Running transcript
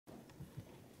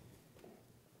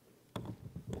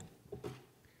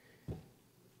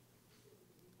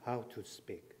how to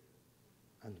speak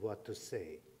and what to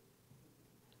say.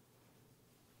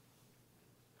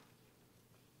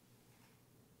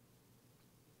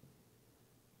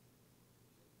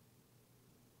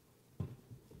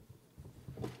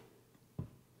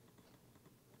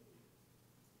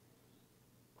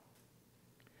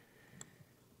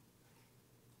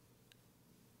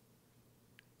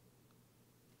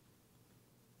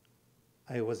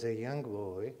 I was a young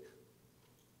boy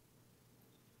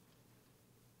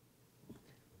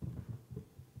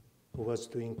who was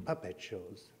doing puppet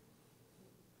shows,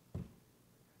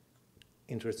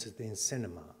 interested in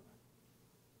cinema,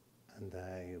 and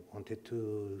I wanted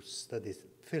to study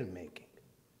filmmaking.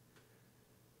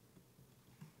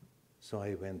 So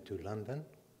I went to London.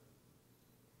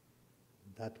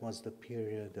 That was the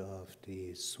period of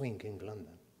the swinging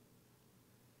London.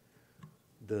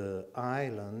 The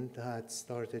island had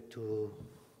started to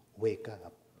wake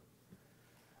up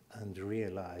and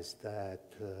realize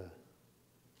that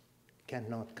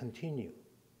cannot continue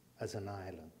as an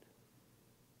island.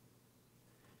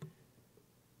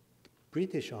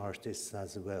 British artists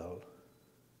as well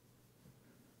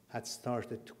had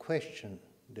started to question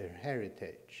their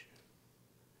heritage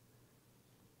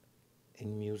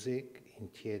in music, in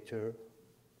theater,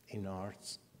 in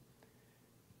arts.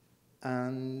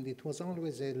 And it was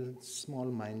always a small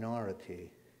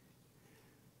minority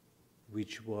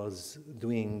which was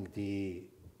doing the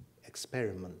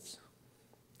experiments.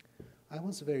 I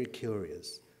was very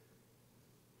curious.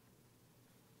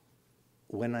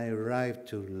 When I arrived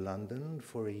to London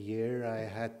for a year, I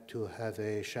had to have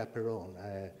a chaperone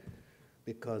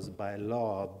because by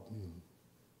law,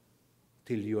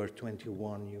 till you are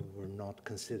 21, you were not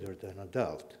considered an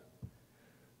adult.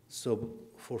 So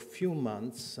for a few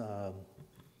months,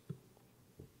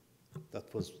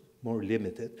 that was more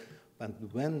limited. But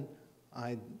when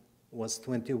I was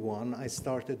 21, I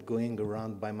started going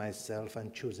around by myself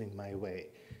and choosing my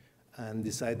way and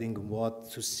deciding what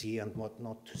to see and what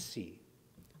not to see.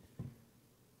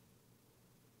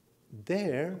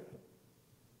 There,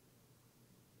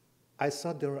 I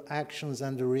saw the actions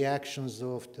and the reactions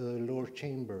of the Lord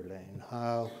Chamberlain,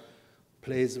 how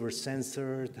plays were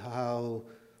censored, how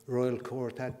Royal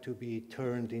Court had to be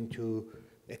turned into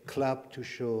a club to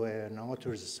show an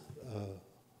author's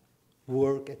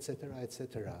work, etc.,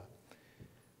 etc.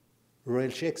 Royal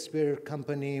Shakespeare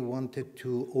Company wanted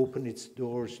to open its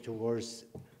doors towards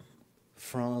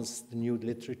France. The new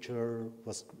literature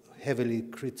was heavily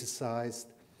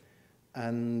criticized,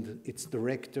 and its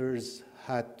directors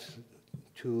had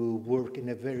to work in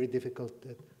a very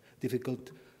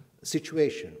difficult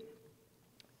situation.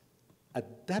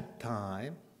 At that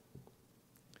time,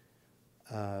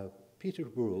 Peter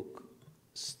Brook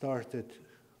started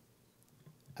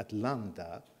at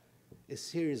Lambda a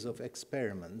series of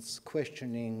experiments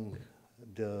questioning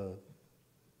the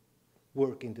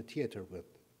work in the theater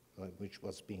which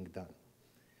was being done.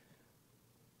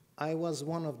 I was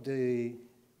one of the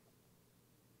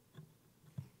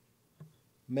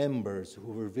members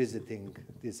who were visiting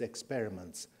these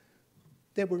experiments.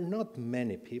 There were not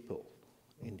many people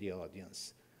in the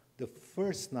audience. The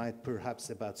first night, perhaps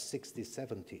about 60,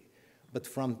 70, but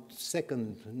from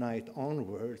second night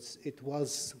onwards, it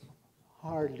was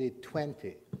hardly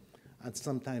 20, and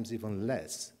sometimes even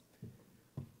less.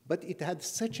 But it had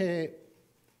such a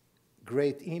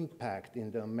great impact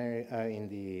in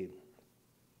the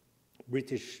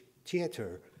British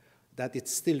theater that it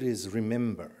still is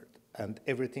remembered, and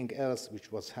everything else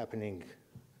which was happening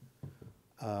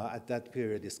at that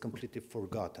period is completely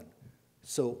forgotten.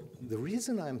 So the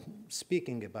reason I'm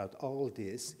speaking about all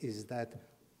this is that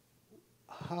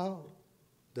how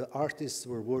the artists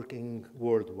were working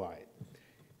worldwide.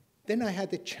 Then I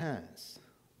had a chance,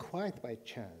 quite by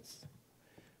chance.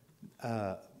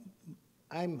 I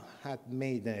had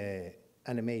made an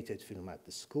animated film at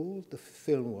the school. The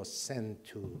film was sent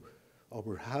to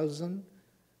Oberhausen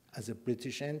as a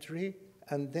British entry,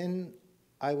 and then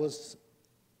I was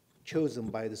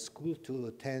chosen by the school to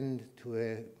attend to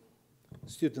a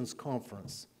students'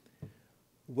 conference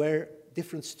where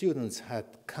different students had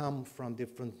come from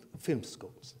different film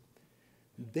schools.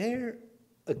 There,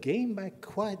 again,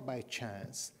 quite by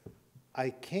chance, I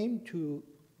came to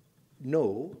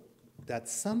know that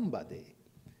somebody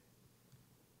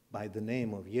by the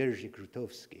name of Jerzy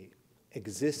Grotowski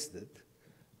existed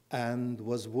and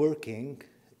was working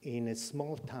in a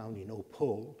small town in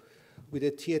Opole with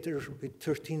a theater with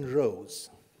 13 rows.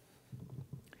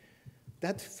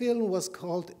 That film was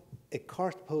called A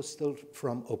Card Postal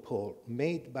from Opole,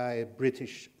 made by a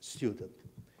British student.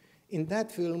 In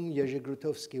that film, Jerzy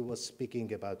Grotowski was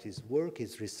speaking about his work,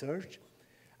 his research,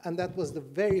 And that was the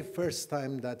very first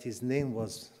time that his name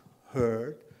was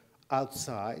heard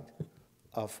outside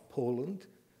of Poland.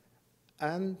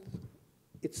 And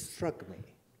it struck me,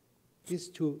 these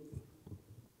two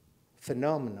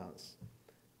phenomena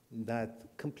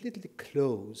that completely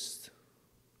closed,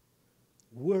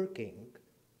 working,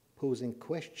 posing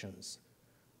questions,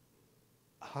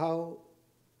 how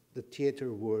the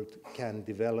theater world can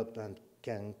develop and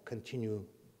can continue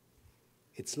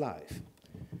its life.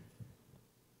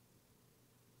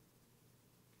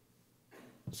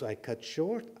 So I cut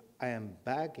short. I am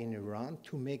back in Iran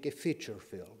to make a feature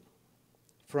film.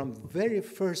 From the very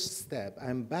first step,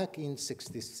 I'm back in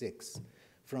 '66.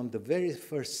 From the very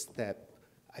first step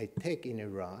I take in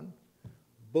Iran,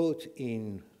 both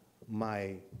in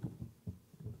my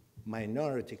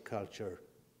minority culture,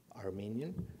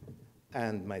 Armenian,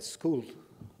 and my school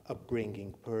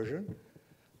upbringing, Persian,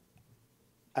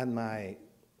 and my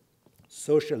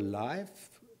social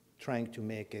life, trying to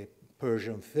make a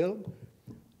Persian film,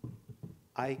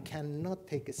 I cannot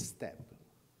take a step.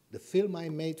 The film I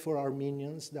made for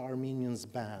Armenians, the Armenians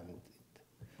banned it,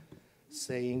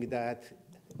 saying that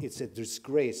it's a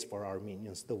disgrace for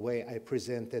Armenians, the way I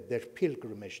presented their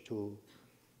pilgrimage to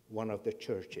one of the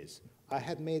churches. I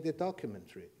had made a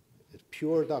documentary, a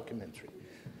pure documentary.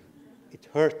 It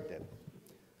hurt them.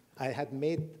 I had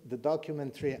made the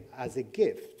documentary as a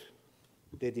gift.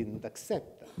 They didn't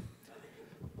accept that.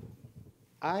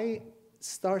 I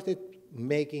started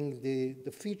making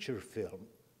the feature film.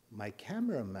 My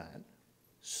cameraman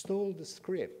stole the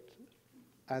script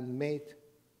and made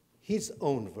his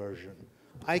own version.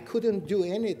 I couldn't do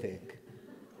anything.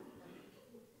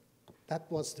 That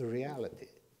was the reality.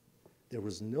 There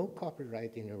was no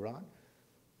copyright in Iran.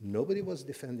 Nobody was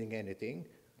defending anything.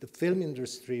 The film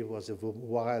industry was a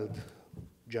wild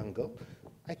jungle.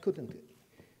 I couldn't.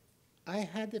 I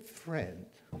had a friend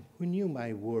who knew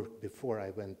my work before I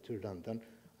went to London.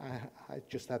 I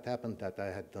just had happened that I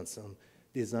had done some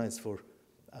designs for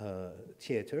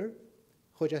theater.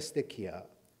 Khojastekia.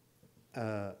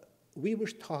 We were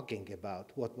talking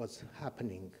about what was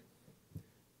happening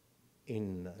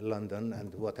in London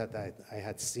and what I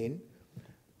had seen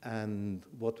and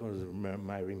what were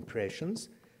my impressions.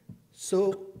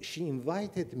 So she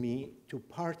invited me to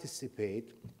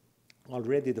participate.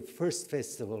 Already the first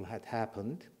festival had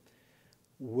happened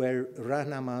where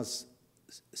Rahnama's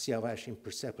Siavash in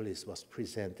Persepolis was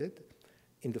presented.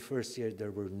 In the first year,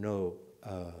 there were no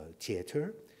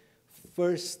theater.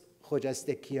 First,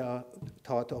 Khojastekia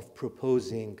thought of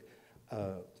proposing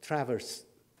a Travers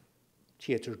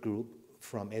theater group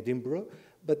from Edinburgh,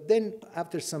 but then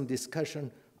after some discussion,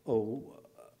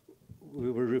 we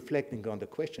were reflecting on the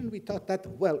question, we thought that,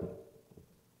 well,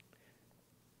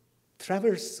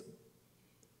 Travers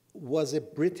was a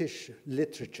British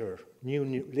literature, new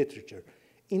literature.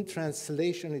 In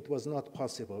translation, it was not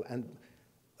possible, and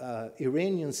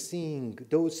Iranians seeing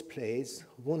those plays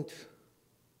won't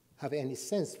have any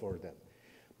sense for them.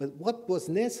 But what was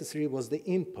necessary was the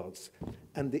impulse,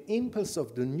 and the impulse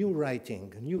of the new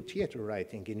writing, new theater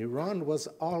writing in Iran was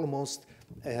almost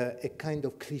a kind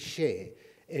of cliche,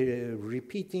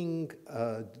 repeating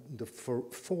the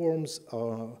forms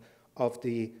of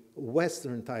the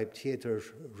Western type theater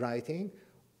writing,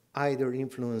 either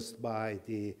influenced by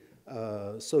the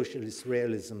socialist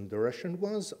realism, the Russian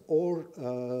ones, or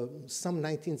some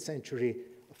 19th century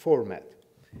format.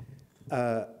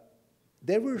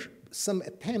 There were some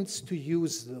attempts to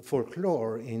use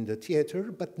folklore in the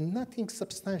theater, but nothing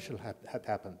substantial had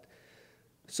happened.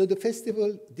 So the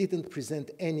festival didn't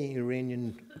present any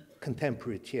Iranian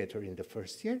contemporary theater in the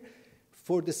first year.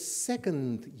 For the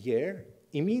second year,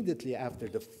 immediately after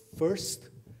the first,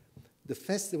 the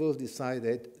festival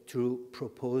decided to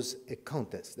propose a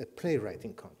contest, a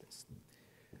playwriting contest.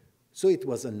 So it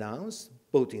was announced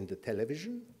both in the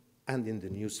television and in the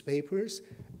newspapers,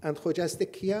 and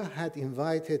Khojastekia had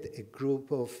invited a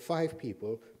group of 5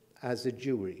 people as a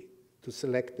jury to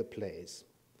select the plays.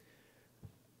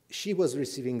 She was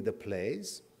receiving the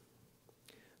plays.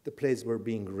 The plays were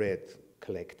being read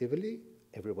collectively.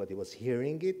 Everybody was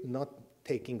hearing it, not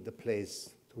taking the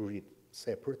plays to read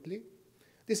separately.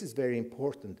 This is very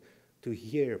important, to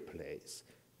hear plays,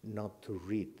 not to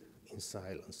read in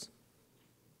silence.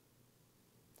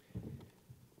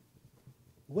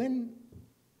 When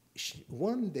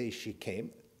one day she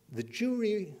came, the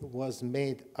jury was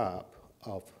made up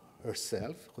of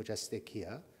herself,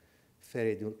 Khojastekia,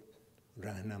 Feridun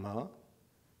Rahnama,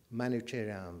 Manucher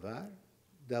Anvar,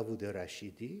 Davoud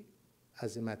Rashidi,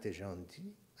 Azimat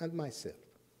Jandi, and myself.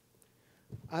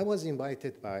 I was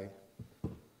invited by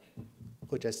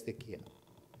Khojastekia.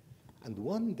 And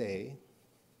one day,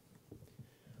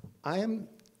 I am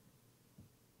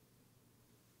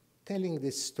telling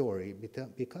this story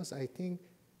because I think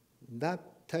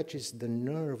that touches the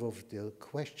nerve of the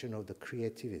question of the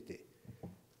creativity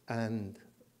and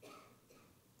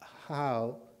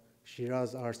how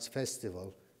Shiraz Arts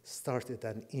Festival started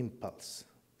an impulse.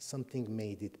 Something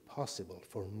made it possible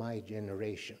for my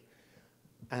generation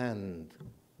and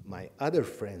my other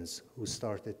friends who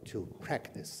started to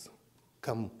practice,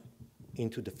 come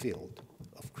into the field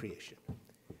of creation.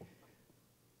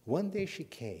 One day she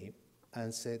came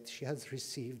and said she has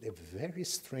received a very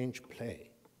strange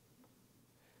play,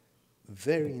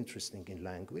 very interesting in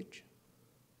language,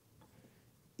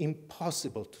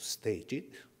 impossible to stage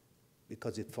it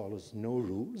because it follows no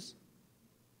rules,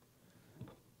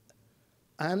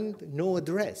 and no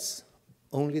address,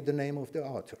 only the name of the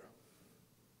author.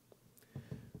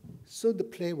 So the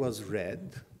play was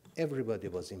read, everybody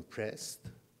was impressed,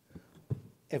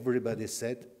 everybody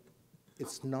said,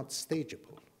 it's not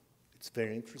stageable. It's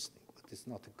very interesting, but it's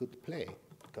not a good play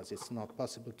because it's not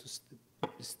possible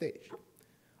to stage.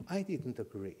 I didn't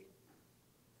agree.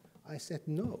 I said,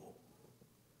 no,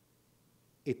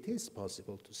 it is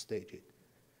possible to stage it.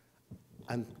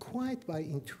 And quite by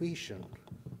intuition,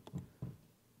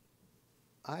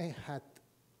 I had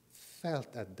felt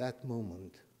at that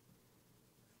moment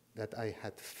that I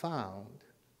had found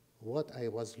what I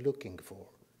was looking for,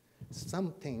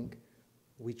 something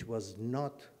which was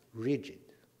not rigid,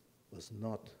 was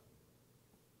not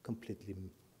completely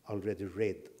already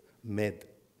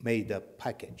made up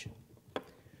package.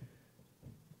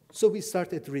 So we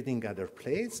started reading other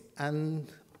plays,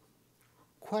 and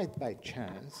quite by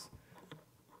chance,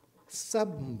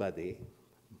 somebody,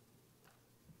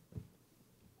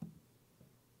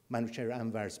 Manucher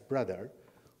Anwar's brother,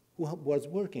 who was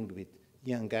working with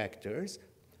young actors,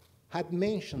 had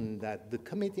mentioned that the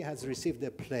committee has received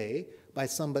a play by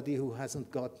somebody who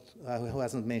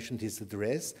hasn't mentioned his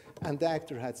address, and the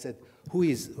actor had said,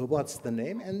 what's the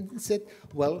name? And he said,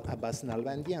 well, Abbas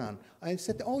Nalbandian. I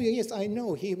said, oh yes, I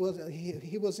know. He was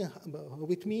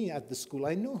with me at the school.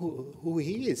 I know who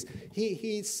he is.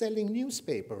 He is selling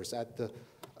newspapers at the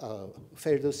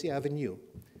Ferdowsi Avenue.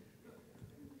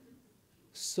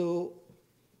 So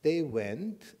they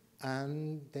went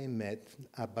and they met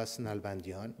Abbas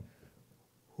Nalbandian,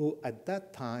 who at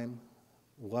that time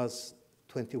was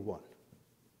 21.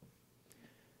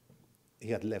 He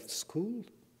had left school.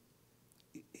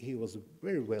 He was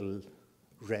very well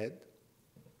read,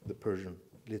 the Persian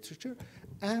literature,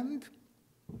 and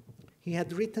he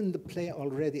had written the play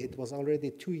already. It was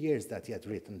already 2 years that he had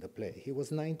written the play. He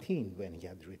was 19 when he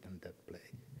had written that play.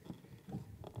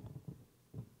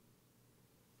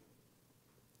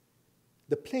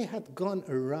 The play had gone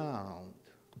around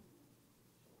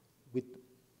with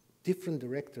different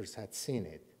directors had seen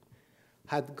it,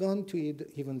 had gone to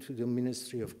even to the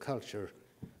Ministry of Culture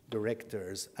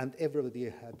directors, and everybody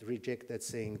had rejected,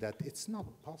 saying that it's not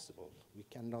possible, we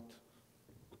cannot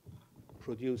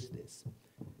produce this.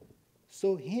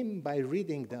 So him, by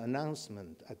reading the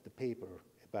announcement at the paper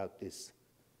about this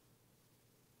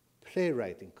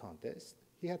playwriting contest,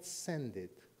 he had sent the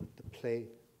play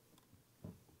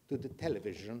to the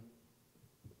television,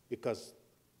 because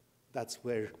that's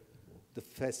where the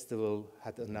festival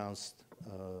had announced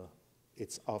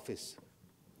its office.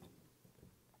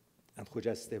 And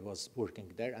Khujaste was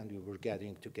working there, and we were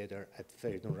getting together at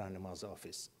Feridun Rahnema's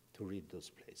office to read those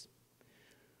plays.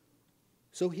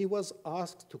 So he was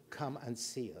asked to come and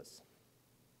see us.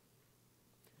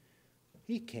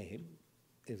 He came,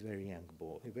 a very young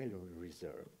boy, very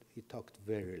reserved. He talked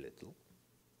very little.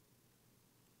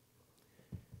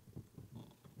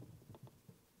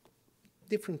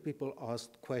 Different people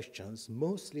asked questions.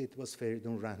 Mostly it was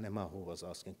Feridun Rahnema who was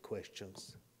asking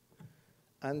questions.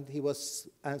 And he was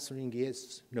answering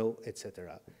yes, no,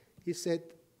 etc. He said,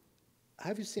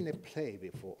 have you seen a play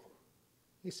before?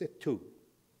 He said, 2.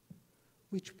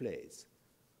 Which plays?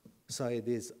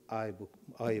 Said's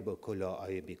Ayba Kola,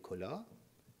 Aybi Kola.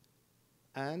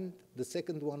 And the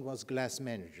second one was Glass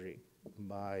Menagerie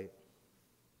by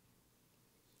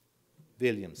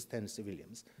Williams, Tennessee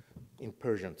Williams, in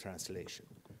Persian translation.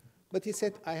 But he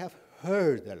said, I have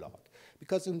heard a lot,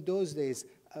 because in those days,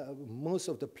 most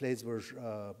of the plays were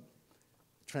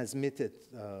transmitted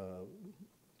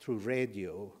through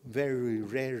radio. Very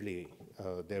rarely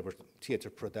there were theater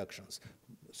productions.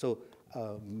 So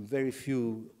very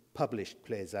few published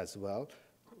plays as well,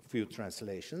 few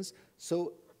translations.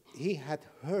 So he had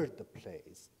heard the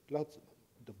plays, lots of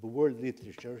the world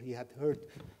literature he had heard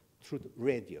through the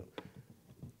radio.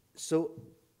 So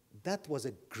that was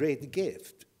a great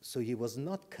gift. So he was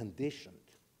not conditioned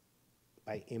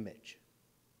by image.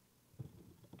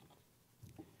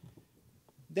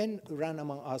 Then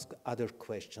Ranama asked other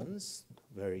questions,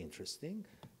 very interesting.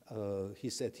 He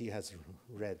said he has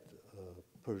read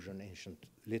Persian ancient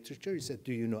literature. He said,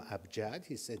 do you know Abjad?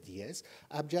 He said, yes.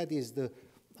 Abjad is the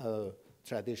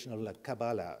traditional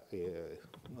Kabbalah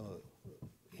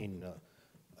in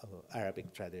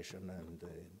Arabic tradition and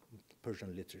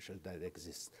Persian literature that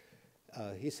exists.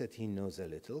 He said he knows a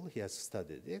little, he has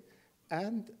studied it.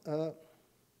 And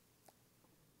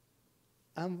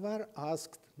Anwar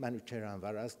asked, Manucher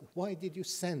Anwar asked, why did you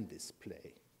send this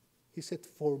play? He said,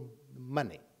 for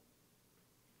money.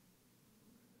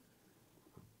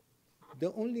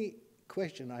 The only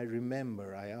question I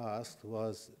remember I asked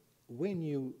was, when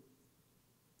you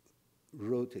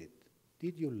wrote it,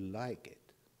 did you like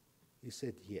it? He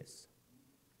said, yes.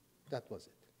 That was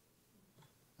it.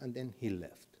 And then he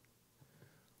left.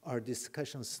 Our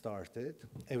discussion started.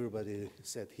 Everybody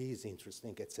said he is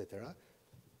interesting, etc.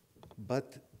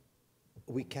 But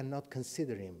we cannot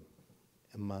consider him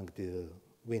among the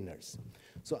winners.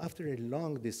 So after a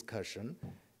long discussion,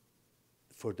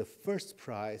 for the first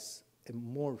prize, a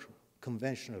more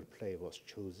conventional play was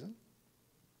chosen.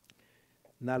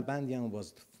 Nalbandian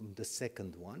was the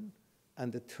second one,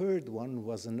 and the third one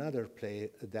was another play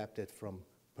adapted from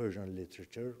Persian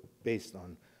literature based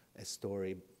on a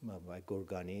story by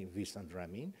Gorgani, Visant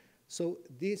Ramin. So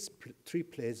these three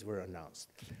plays were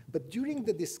announced. But during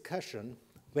the discussion,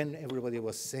 when everybody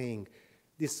was saying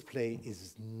this play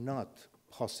is not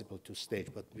possible to stage,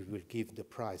 but we will give the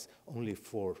prize only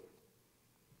for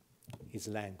his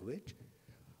language,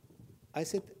 I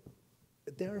said,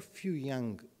 there are a few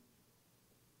young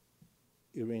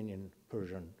Iranian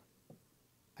Persian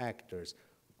actors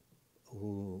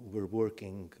who were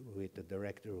working with a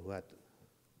director who had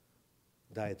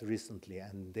died recently,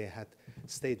 and they had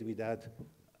stayed without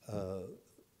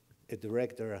a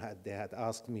director. They had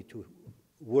asked me to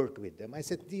work with them. I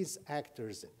said, these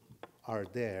actors are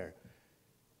there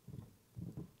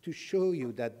to show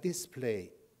you that this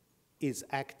play is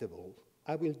actable.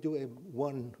 I will do a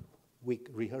one-week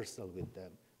rehearsal with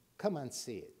them. Come and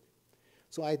see it.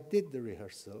 So I did the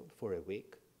rehearsal for a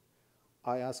week.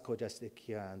 I asked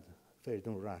Khojastekia and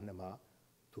Feridun Rahnama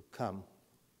to come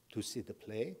to see the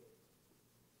play,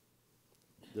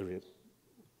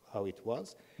 how it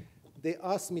was. They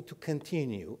asked me to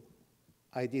continue.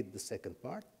 I did the second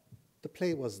part. The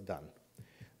play was done.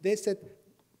 They said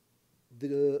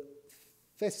the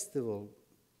festival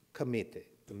committee,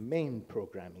 the main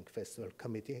programming festival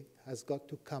committee, has got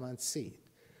to come and see it.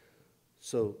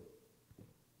 So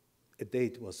a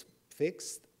date was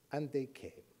fixed, and they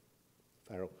came.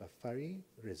 Farokh Ghaffari,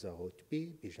 Reza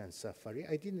Hotbi, Bijan Safari.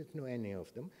 I didn't know any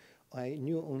of them. I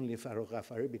knew only Farokh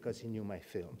Ghaffari because he knew my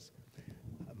films,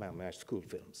 my school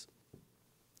films.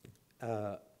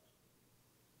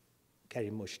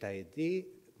 Karim Mushtahidi,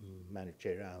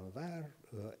 Manucher Anwar,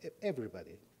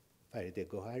 everybody, Faride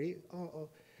Gohari,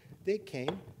 they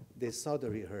came, they saw the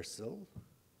rehearsal,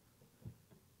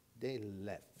 they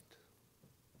left.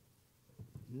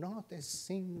 Not a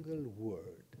single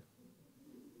word.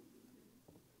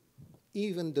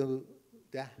 Even the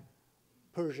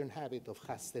Persian habit of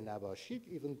khaste nabashid,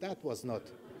 even that was not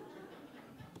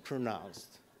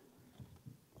pronounced.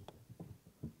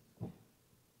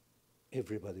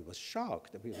 Everybody was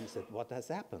shocked. We said, what has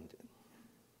happened?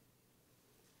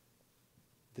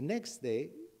 The next day,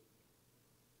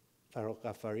 Farokh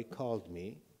Ghaffari called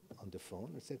me on the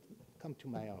phone and said, come to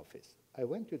my office. I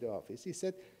went to the office. He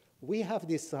said, we have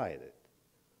decided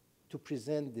to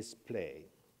present this play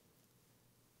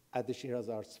at the Shiraz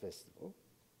Arts Festival.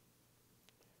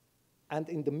 And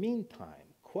in the meantime,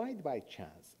 quite by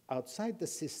chance, outside the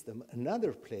system,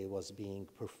 another play was being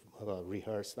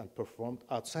rehearsed and performed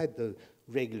outside the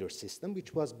regular system,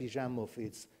 which was Bijan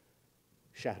Mofid's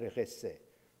Shahr Qisse.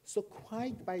 So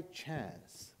quite by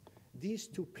chance, these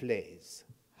two plays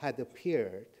had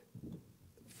appeared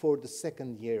for the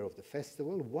second year of the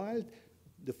festival, while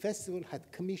the festival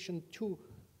had commissioned two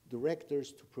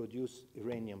directors to produce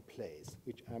Iranian plays,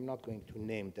 which I'm not going to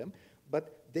name them,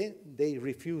 but then they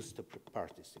refused to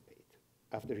participate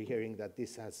after hearing that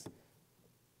this has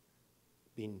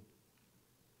been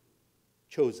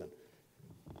chosen.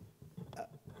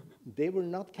 They were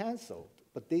not canceled,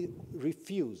 but they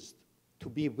refused to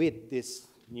be with these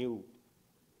new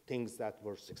things that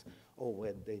were successful. Oh,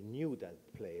 when they knew that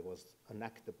play was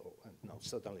unactable, and now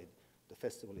suddenly the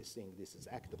festival is saying this is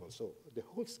actable. So the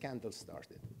whole scandal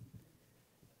started.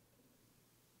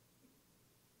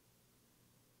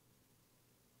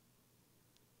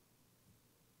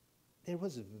 There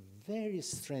was a very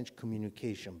strange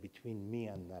communication between me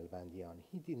and Nalbandian.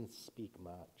 He didn't speak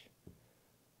much.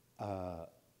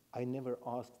 I never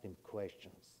asked him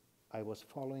questions. I was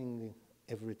following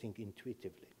everything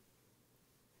intuitively.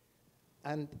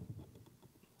 And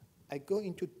I go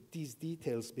into these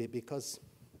details because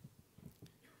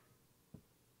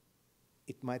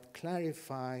it might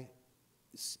clarify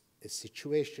a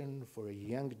situation for a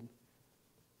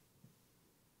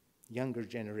younger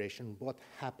generation, what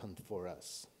happened for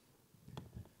us,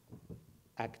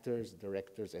 actors,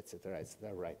 directors, etc.,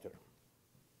 writer.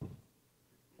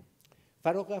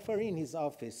 Farrokh Ghaffari in his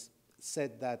office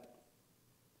said that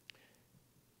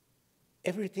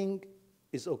everything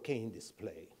is okay in this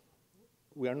play.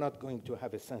 We are not going to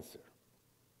have a censor.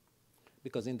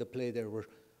 Because in the play there were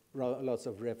lots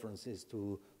of references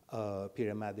to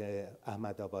Piramide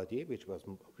Ahmadabadi, which was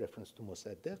reference to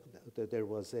Mossadegh. There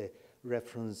was a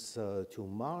reference to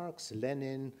Marx,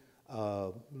 Lenin,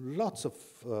 lots of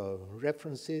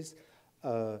references.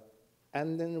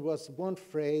 And then there was one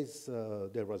phrase,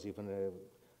 there was even a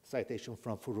citation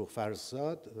from Furugh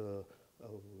Farzad,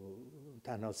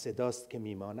 Tanha Sedast ke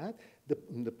mimanad.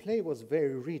 The play was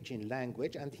very rich in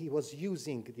language, and he was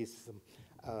using this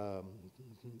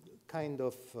kind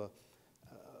of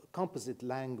composite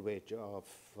language of,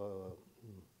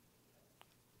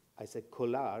 I said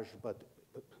collage, but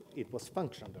it was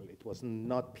functional. It was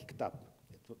not picked up.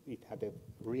 It had a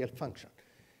real function.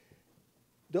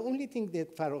 The only thing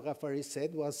that Farrokh Ghaffari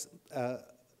said was,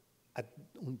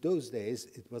 in those days,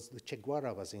 it was the Che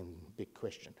Guevara was in big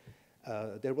question.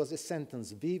 There was a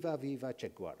sentence, "Viva, viva Che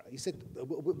Guevara." He said,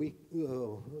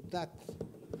 that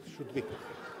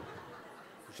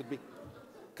should be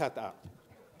cut out.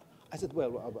 I said,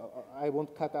 well, I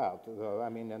won't cut out. I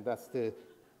mean, and that's the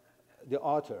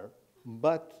author,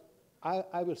 but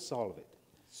I will solve it.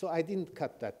 So I didn't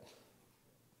cut that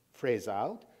phrase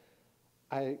out.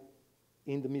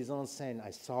 In the mise en scène,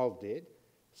 I solved it.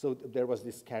 So there was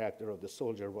this character of the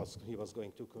soldier, he was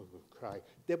going to cry.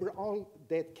 They were all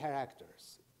dead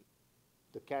characters.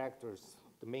 The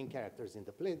main characters in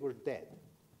the play were dead.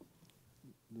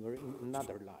 They were in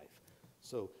another life.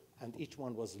 So, and each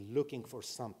one was looking for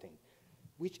something,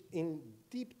 which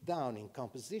deep down in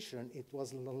composition, it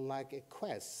was like a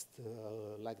quest,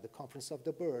 like the Conference of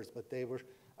the Birds, but they were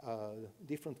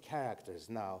different characters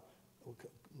now.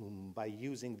 By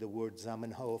using the word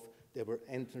Zamenhof, they were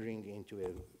entering into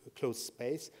a closed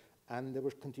space, and they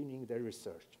were continuing their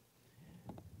research.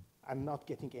 I'm not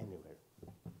getting anywhere.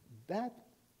 That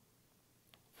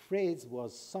phrase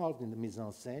was solved in the mise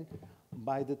en scène.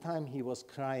 By the time he was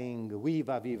crying,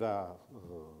 "Viva, viva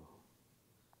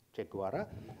Che Guevara,"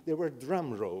 there were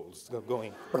drum rolls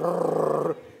going.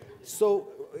 So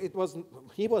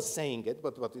he was saying it,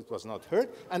 but it was not heard.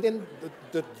 And then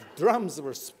the drums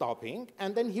were stopping,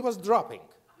 and then he was dropping.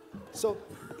 So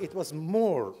it was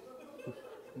more,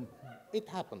 it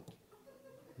happened.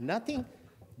 Nothing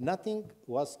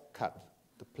was cut.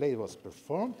 The play was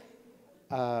performed.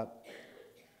 But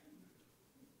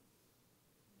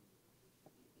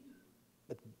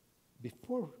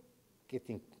before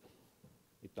getting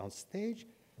it on stage,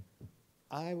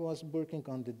 I was working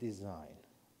on the design.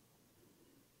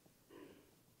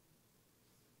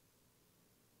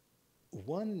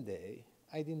 One day,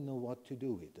 I didn't know what to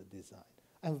do with the design.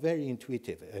 I'm very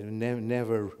intuitive, and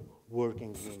never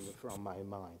working from my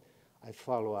mind. I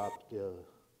follow up the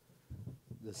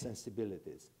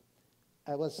sensibilities.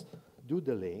 I was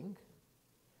doodling,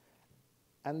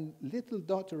 and little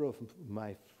daughter of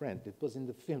my friend, it was in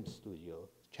the film studio,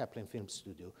 Chaplin Film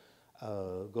Studio,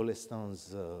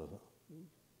 Golestan's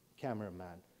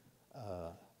cameraman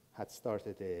had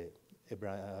started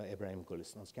Ibrahim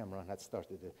Golestan's cameraman had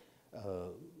started a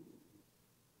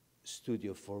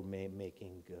studio for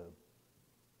making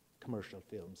commercial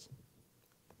films.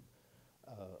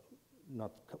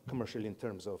 Not commercial in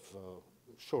terms of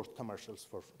short commercials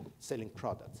for selling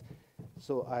products.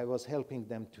 So I was helping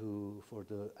them for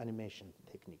the animation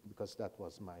technique, because that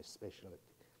was my specialty.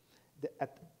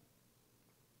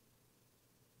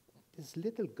 This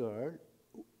little girl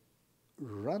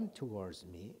ran towards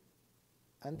me,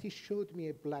 and he showed me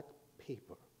a black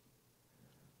paper.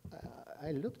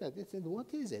 I looked at it and said,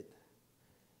 "What is it?"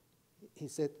 He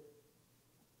said,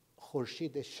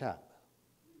 "Khorshid Shab,"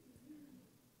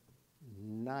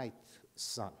 night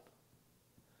sun.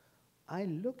 I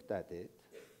looked at it,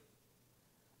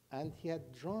 and he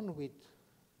had drawn with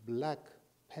black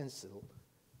pencil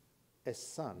a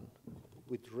sun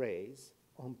with rays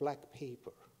on black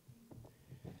paper.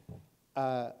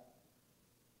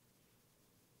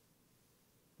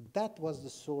 That was the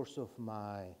source of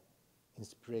my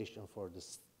inspiration for the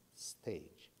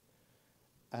stage.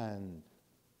 And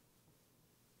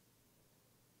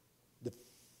the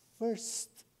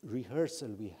first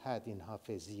rehearsal we had in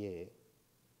Hafezieh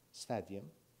Stadium,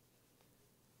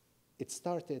 It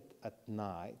started at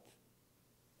night,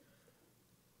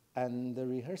 and the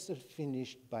rehearsal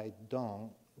finished by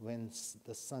dawn when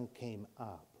the sun came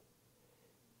up.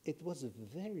 It was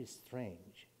very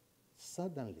strange.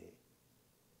 Suddenly,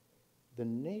 the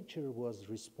nature was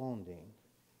responding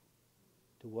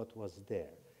to what was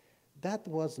there. That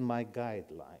was my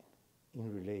guideline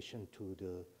in relation to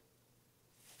the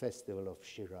Festival of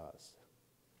Shiraz.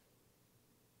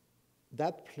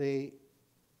 That play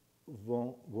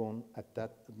won at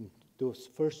those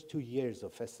first 2 years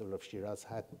of Festival of Shiraz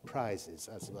had prizes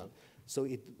as well. So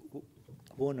it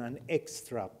won an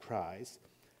extra prize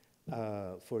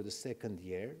for the second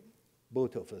year,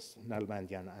 both of us,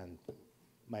 Nalbandian and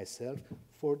myself,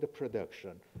 for the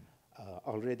production.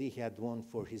 Already he had won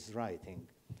for his writing.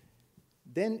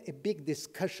 Then a big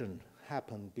discussion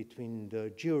happened between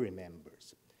the jury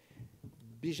members.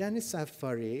 Bijani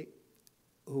Safari,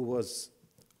 who was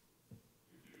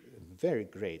a very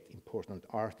great, important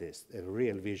artist, a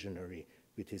real visionary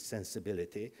with his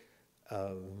sensibility,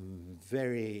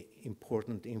 very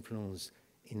important influence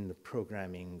in the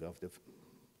programming of the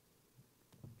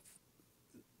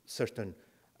certain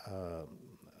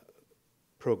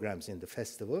programs in the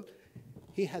festival.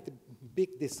 He had a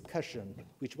big discussion,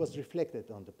 which was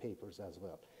reflected on the papers as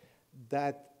well,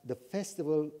 that the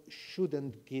festival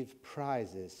shouldn't give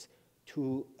prizes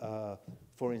to,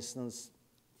 for instance,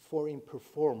 foreign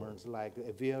performers like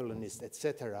a violinist,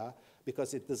 etc.,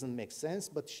 because it doesn't make sense,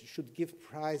 but should give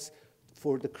prize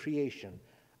for the creation.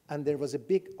 And there was a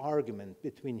big argument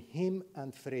between him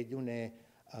and Freydune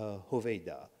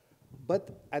Hoveyda.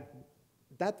 But at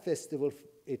that festival,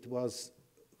 it was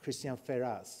Christian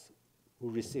Ferraz who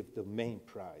received the main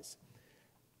prize.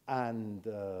 And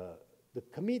the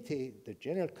committee, the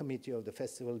general committee of the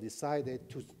festival, decided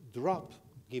to drop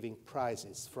giving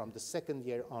prizes from the second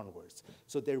year onwards.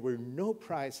 So there were no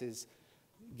prizes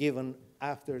given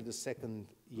after the second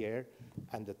year,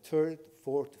 and the third,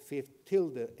 fourth, fifth, till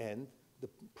the end, the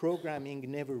programming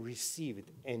never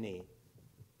received any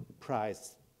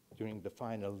prize during the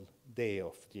final day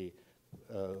of the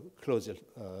closure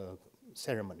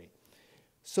ceremony.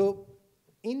 So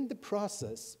in the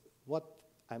process, what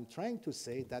I'm trying to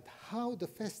say that how the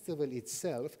festival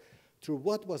itself, through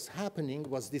what was happening,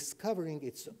 was discovering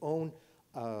its own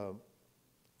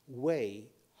way,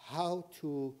 how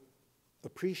to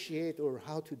appreciate or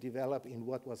how to develop in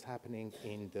what was happening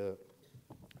in the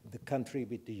country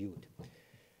with the youth.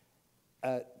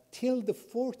 Till the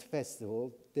fourth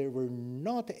festival, there were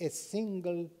not a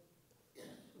single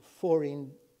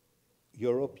foreign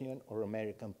European or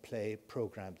American play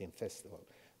programmed in festival.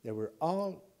 They were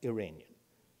all Iranian,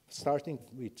 starting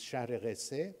with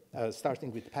Shiraz,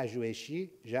 starting with Pajoueshi,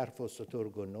 Jarf و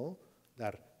سترگونو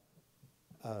در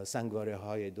سنگواره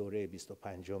های دوره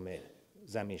 25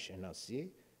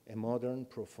 زمین‌شناسی, a modern,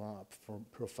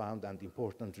 profound and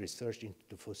important research into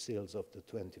the fossils of the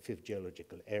 25th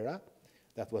geological era.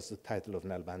 That was the title of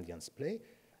Nalbandian's play.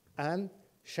 And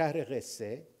Shiraz,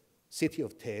 City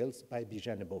of Tales by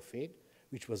Bijan Mofid,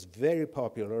 which was very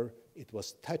popular. It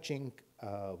was touching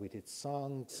with its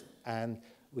songs and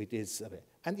with its,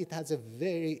 and it has a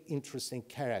very interesting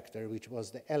character, which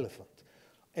was the elephant.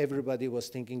 Everybody was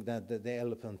thinking that the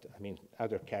elephant, I mean,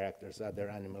 other characters, other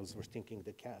animals were thinking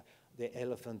the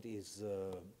elephant is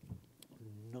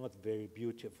not very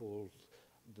beautiful.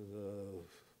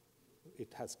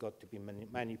 It has got to be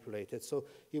manipulated. So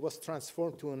he was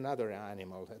transformed to another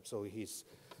animal. So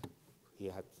he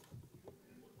had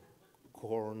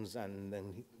horns, and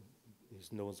then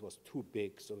his nose was too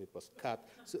big, so it was cut.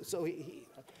 So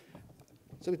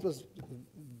it was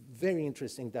very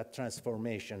interesting, that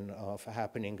transformation of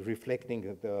happening,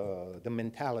 reflecting the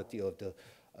mentality of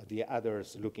the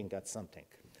others looking at something.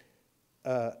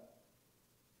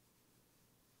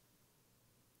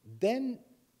 Then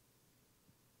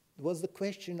was the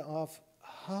question of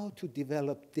how to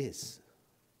develop this.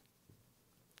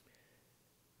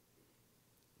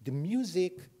 The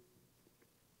music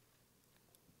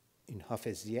in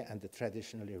Hafeziyeh and the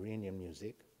traditional Iranian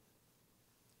music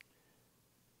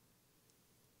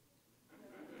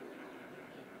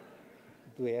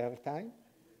do we have time?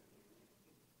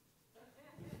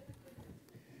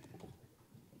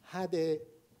 Had a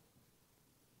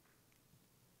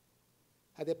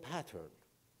pattern,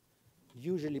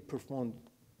 usually performed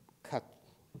cut.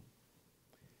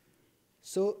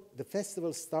 So the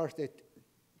festival started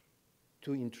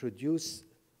to introduce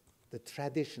the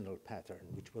traditional pattern,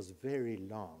 which was very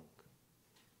long.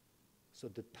 So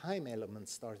the time element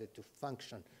started to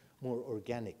function more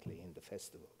organically in the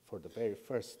festival for the very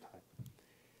first time.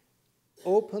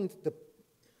 Opened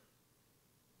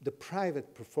the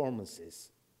private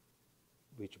performances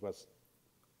which was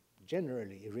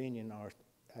generally Iranian art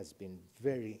has been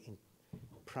very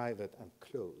private and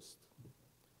closed.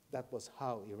 That was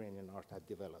how Iranian art had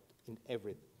developed in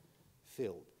every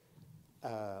field.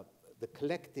 The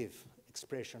collective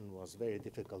expression was very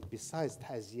difficult. Besides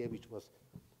Tazieh, which was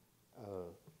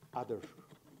other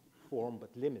form but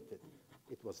limited,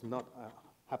 it was not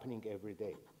happening every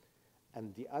day.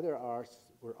 And the other arts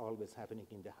were always happening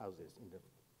in the houses, in the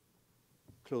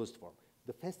closed form.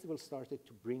 The festival started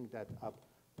to bring that up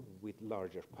with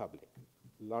larger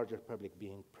public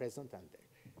being present and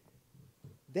there.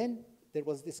 Then there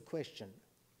was this question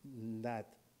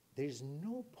that there's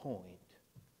no point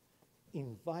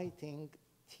inviting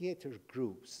theater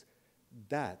groups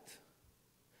that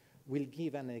will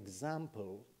give an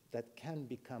example that can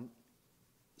become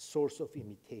source of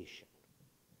imitation,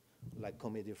 like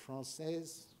Comédie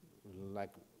Française,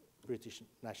 like British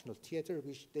National Theatre,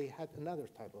 which they had another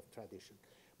type of tradition.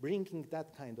 Bringing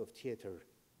that kind of theater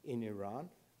in Iran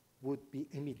would be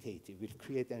imitative, will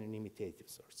create an imitative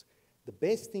source. The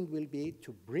best thing will be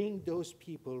to bring those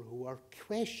people who are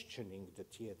questioning the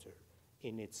theater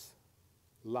in its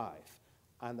life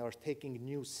and are taking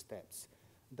new steps.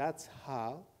 That's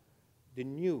how the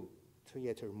new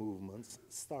theater movements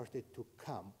started to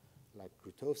come, like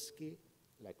Grotowski,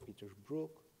 like Peter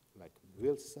Brook, like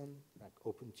Wilson, like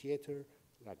Open Theater,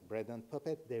 like Bread and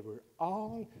Puppet. They were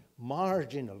all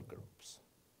marginal groups.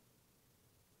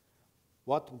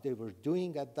 What they were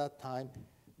doing at that time,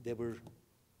 they were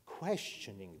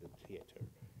questioning the theater.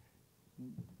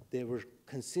 They were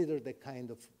considered a kind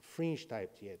of fringe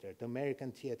type theater. The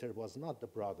American theater was not the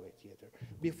Broadway theater.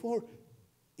 Before,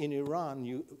 in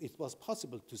Iran, it was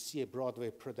possible to see a Broadway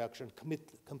production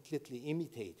completely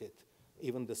imitated.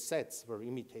 Even the sets were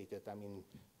imitated. I mean,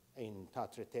 in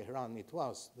Théâtre Tehran, it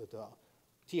was. The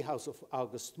Tea House of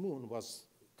August Moon was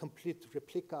complete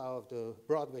replica of the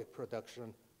Broadway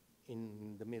production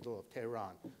in the middle of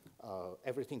Tehran.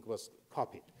 Everything was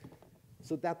copied.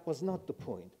 So that was not the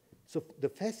point. So the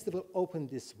festival opened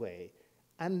this way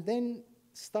and then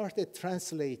started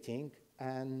translating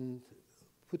and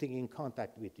putting in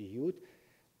contact with the youth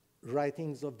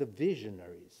writings of the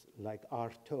visionaries like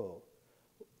Artaud,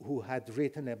 who had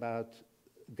written about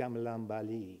Gamelan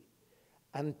Bali,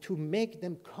 and to make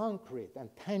them concrete and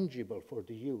tangible for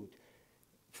the youth.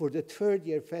 For the third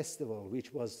year festival,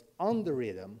 which was on the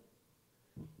rhythm,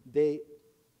 they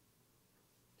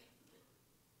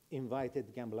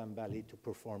invited Gamelan Bali to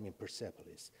perform in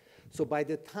Persepolis. So by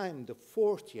the time the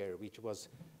fourth year, which was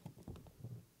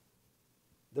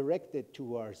directed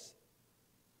towards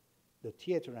the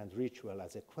theater and ritual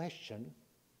as a question,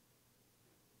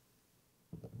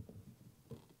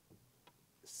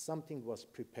 something was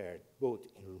prepared, both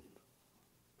in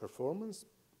performance,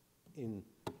 in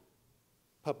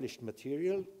published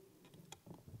material,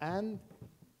 and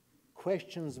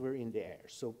questions were in the air.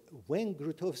 So when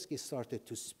Grotowski started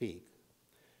to speak,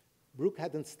 Brook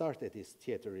hadn't started his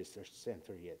theater research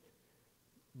center yet.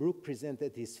 Brook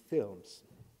presented his films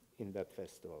in that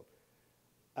festival.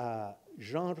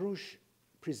 Jean Rouch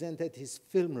presented his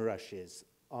film rushes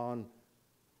on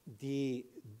the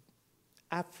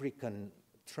African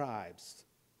tribes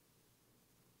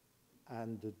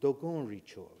and the Dogon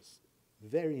rituals,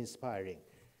 very inspiring.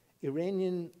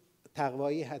 Iranian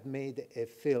Taqvai had made a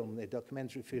film, a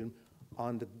documentary film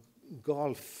on the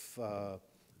Gulf,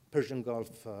 Persian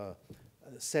Gulf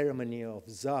ceremony of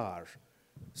Zar.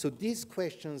 So these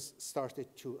questions started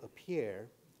to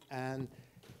appear, and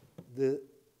the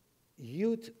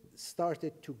youth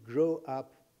started to grow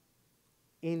up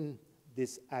in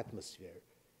this atmosphere.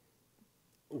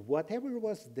 Whatever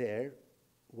was there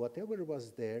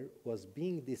was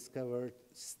being discovered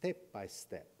step by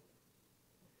step.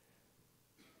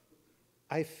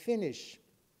 I finish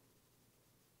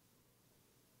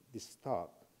this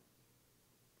talk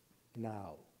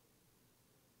now.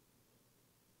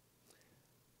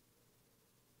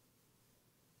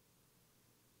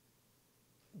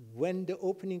 When the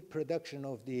opening production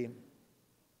of the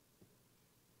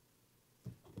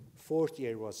fourth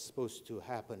year was supposed to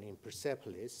happen in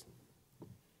Persepolis,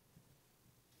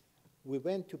 we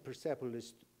went to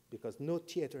Persepolis because no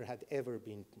theater had ever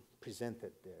been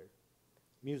presented there.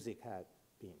 Music had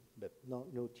been, but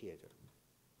no theater.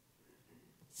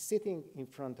 Sitting in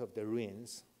front of the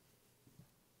ruins,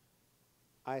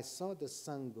 I saw the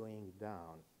sun going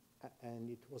down,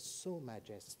 and it was so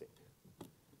majestic.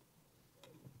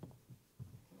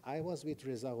 I was with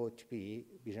Reza Qutbi,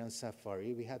 Bijan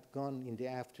Safari. We had gone in the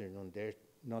afternoon there,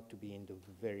 not to be in the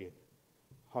very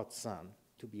hot sun,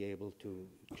 to be able to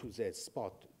choose a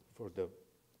spot for the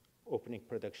opening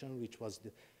production, which was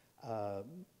the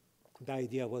the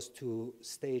idea was to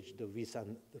stage the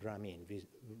Visan Ramin.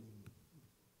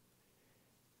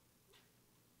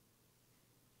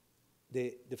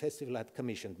 The festival had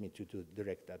commissioned me to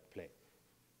direct that play.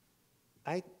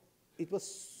 It was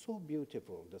so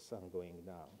beautiful, the sun going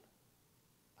down.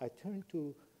 I turned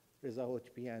to Reza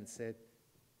Hotbi and said,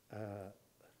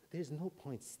 there's no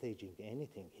point staging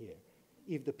anything here.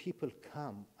 If the people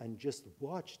come and just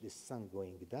watch this sun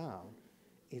going down,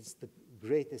 it's the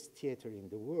greatest theater in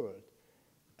the world.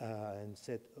 And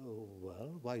said, oh,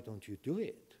 well, why don't you do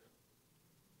it?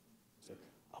 I said,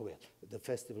 oh, well, the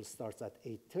festival starts at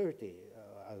 8:30.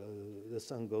 The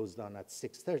sun goes down at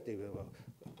 6:30.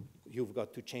 You've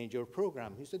got to change your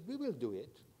program. He said, we will do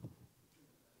it.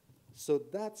 So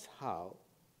that's how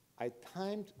I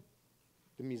timed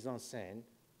the mise en scène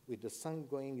with the sun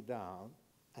going down,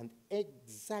 and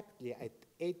exactly at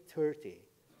 8:30,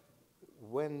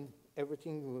 when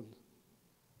everything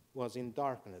was in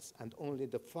darkness and only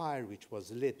the fire which was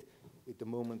lit with the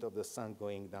moment of the sun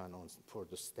going down for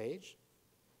the stage,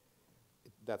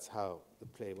 that's how the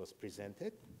play was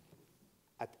presented.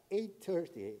 At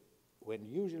 8:30, when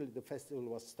usually the festival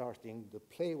was starting, the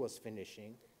play was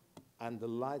finishing, and the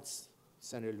lights,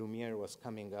 Center Lumiere was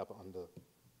coming up on the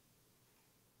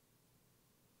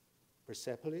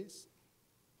Persepolis.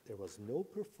 There was no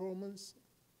performance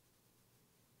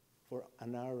for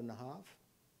an hour and a half.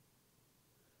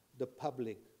 The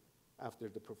public, after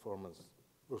the performance,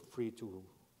 were free to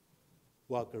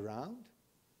walk around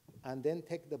and then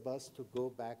take the bus to go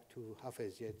back to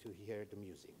Hafezye to hear the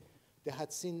music. They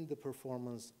had seen the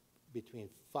performance between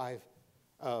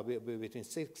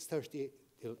 6:30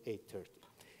 till 8:30.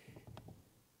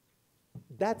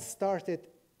 That started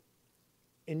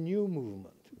a new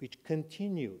movement which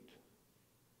continued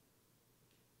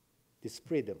this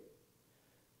freedom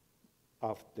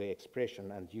of the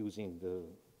expression and using the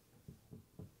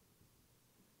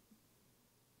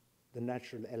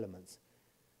natural elements.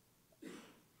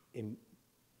 In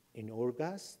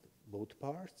Orgast, both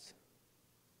parts,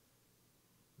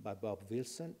 by Bob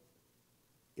Wilson,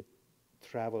 it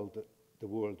traveled the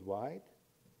worldwide.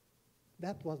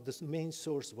 That was the main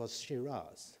source was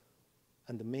Shiraz,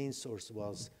 and the main source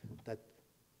was that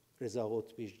Reza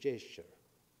Hotbi's gesture.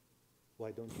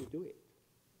 Why don't you do it?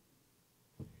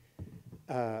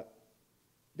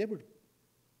 They were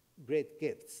great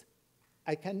gifts.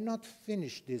 I cannot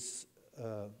finish this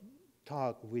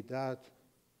talk without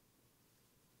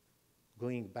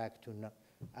going back to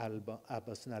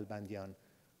Abbas Nalbandian,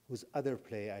 whose other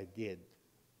play I did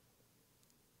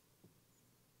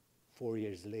 4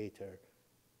 years later,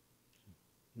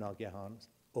 Nagehan,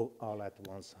 All at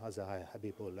Once, Hazai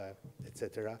Habibullah,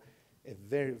 etc. A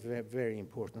very, very, very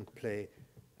important play.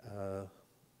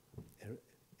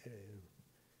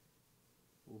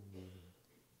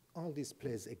 All these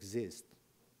plays exist.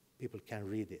 People can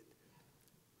read it.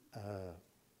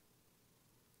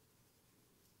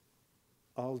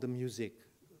 All the music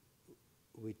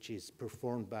which is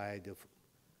performed by the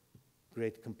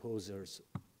great composers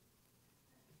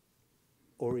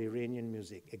or Iranian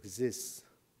music exists.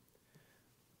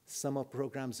 Some of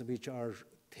programs which are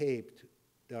taped,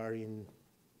 they are in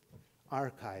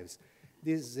archives.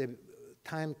 This is a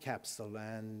time capsule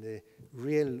and a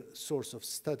real source of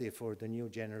study for the new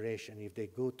generation. If they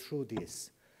go through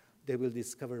this, they will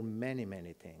discover many,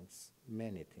 many things,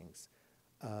 many things.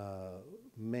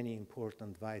 Many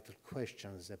important, vital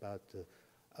questions about the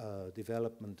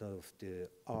development of the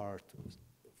art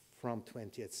from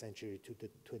 20th century to the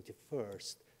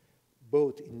 21st,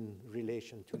 both in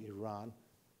relation to Iran,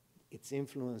 its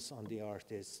influence on the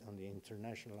artists, on the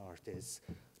international artists.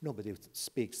 Nobody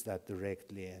speaks that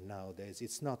directly nowadays.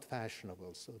 It's not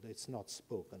fashionable, so it's not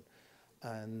spoken.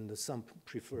 And some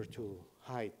prefer to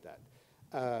hide that.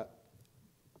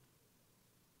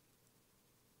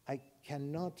 I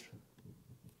cannot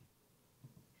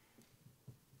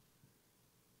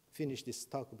finish this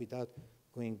talk without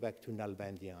going back to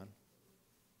Nalbandian,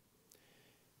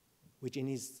 which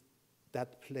in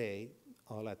that play,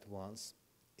 All at Once,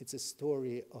 it's a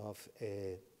story of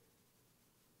a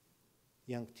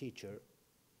young teacher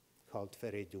called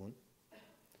Feridun,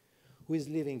 who is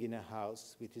living in a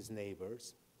house with his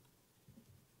neighbors.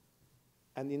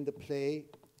 And in the play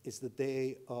is the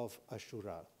day of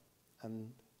Ashura.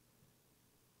 And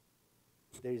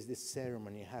there is this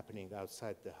ceremony happening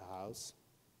outside the house.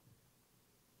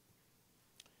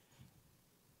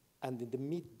 And in the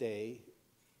midday,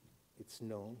 it's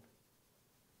known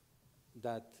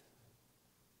that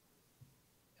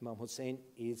Imam Hussein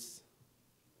is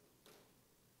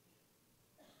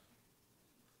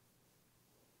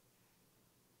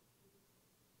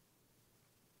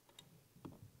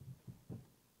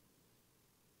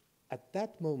At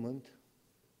that moment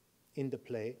in the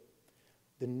play,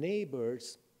 the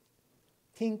neighbors,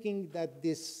 thinking that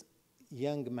this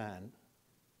young man,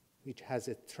 which has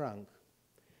a trunk,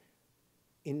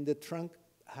 in the trunk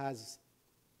has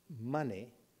money,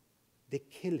 they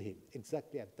kill him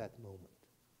exactly at that moment.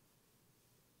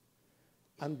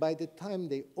 And by the time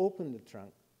they open the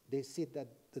trunk, they see that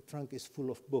the trunk is full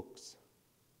of books.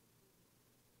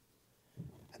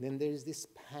 And then there is this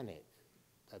panic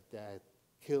that they had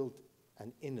killed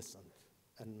an innocent,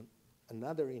 and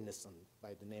another innocent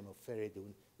by the name of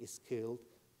Feridun is killed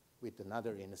with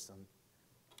another innocent,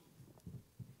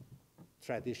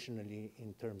 traditionally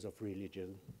in terms of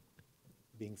religion,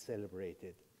 being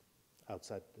celebrated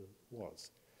outside the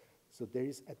walls. So there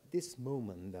is at this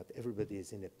moment that everybody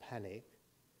is in a panic,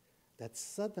 that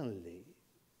suddenly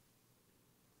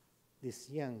this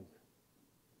young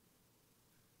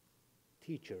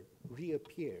teacher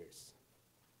reappears.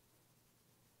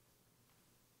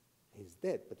 He's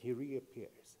dead, but he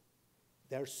reappears.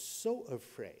 They're so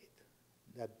afraid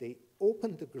that they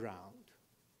open the ground,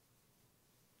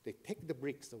 they take the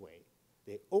bricks away,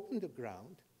 they open the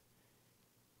ground,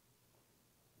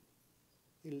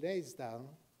 he lays down,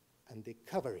 and they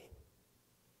cover him.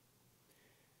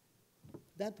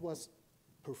 That was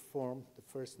performed the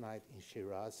first night in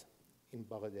Shiraz, in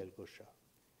Baghdad el-Gosha.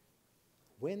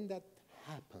 When that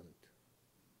happened,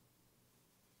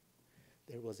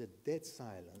 there was a dead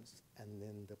silence, and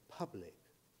then the public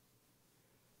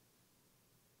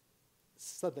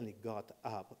suddenly got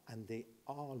up, and they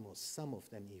almost, some of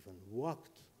them even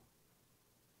walked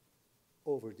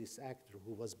over this actor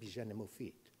who was Bijan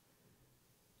Mufid,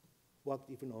 walked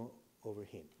even over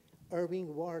him.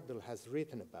 Irving Wardle has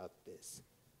written about this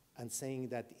and saying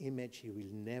that image he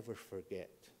will never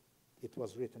forget. It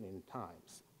was written in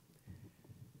Times.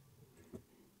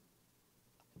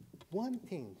 One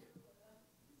thing,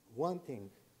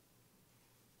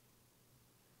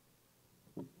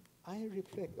 I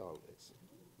reflect always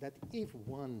that if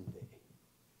one day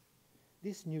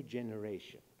this new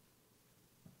generation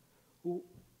who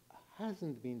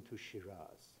hasn't been to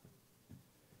Shiraz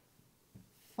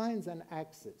finds an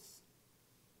access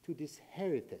to this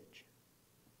heritage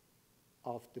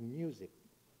of the music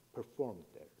performed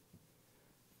there,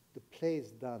 the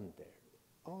plays done there,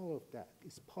 all of that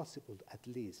is possible at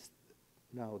least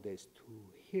nowadays to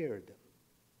hear them,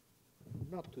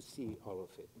 not to see all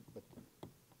of it, but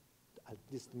at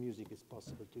least the music is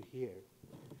possible to hear,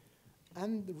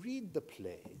 and read the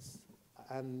plays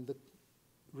and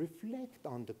reflect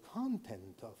on the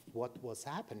content of what was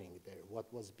happening there,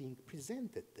 what was being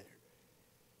presented there,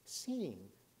 seeing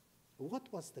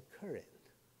what was the current,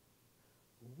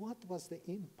 what was the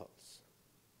impulse.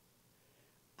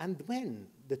 And when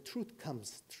the truth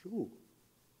comes through,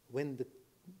 when the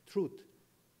truth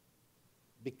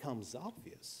becomes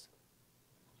obvious,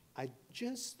 I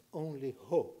just only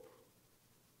hope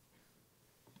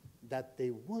that they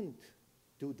won't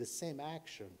do the same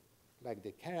action like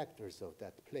the characters of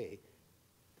that play,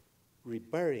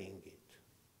 reburying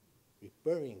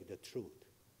the truth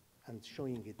and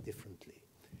showing it differently.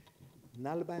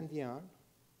 Nalbandian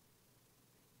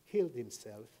killed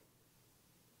himself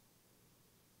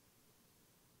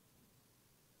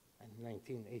in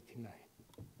 1989.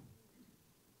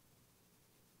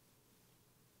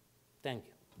 Thank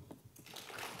you.